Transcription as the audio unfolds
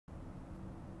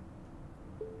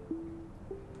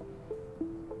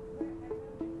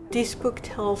This book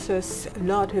tells us a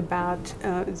lot about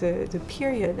the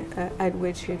period at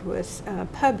which it was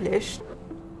published.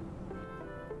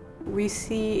 We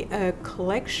see a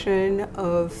collection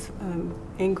of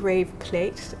engraved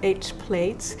plates, etched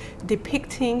plates,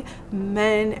 depicting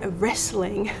men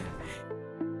wrestling.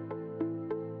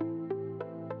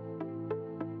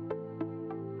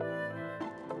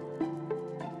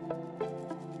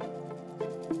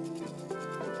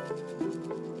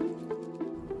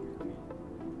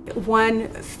 One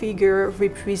figure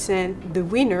represents the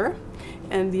winner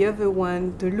and the other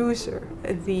one the loser.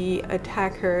 The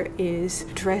attacker is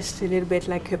dressed a little bit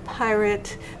like a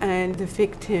pirate and the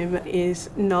victim is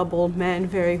a noble man,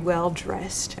 very well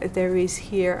dressed. There is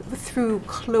here, through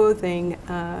clothing,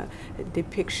 a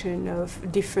depiction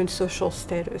of different social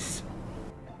status.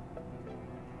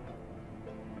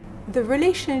 The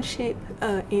relationship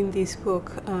in this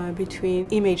book between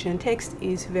image and text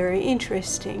is very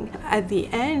interesting. At the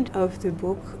end of the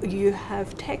book, you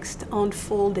have text on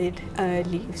folded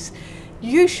leaves.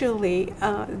 Usually,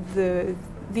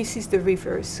 this is the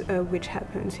reverse which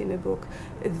happens in the book.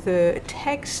 The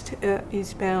text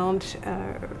is bound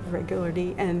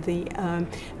regularly and the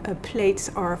plates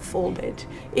are folded.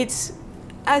 It's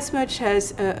as much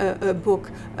as a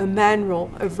book, a manual,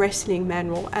 a wrestling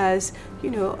manual, as, you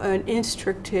know, an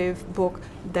instructive book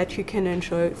that you can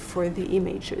enjoy for the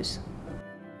images.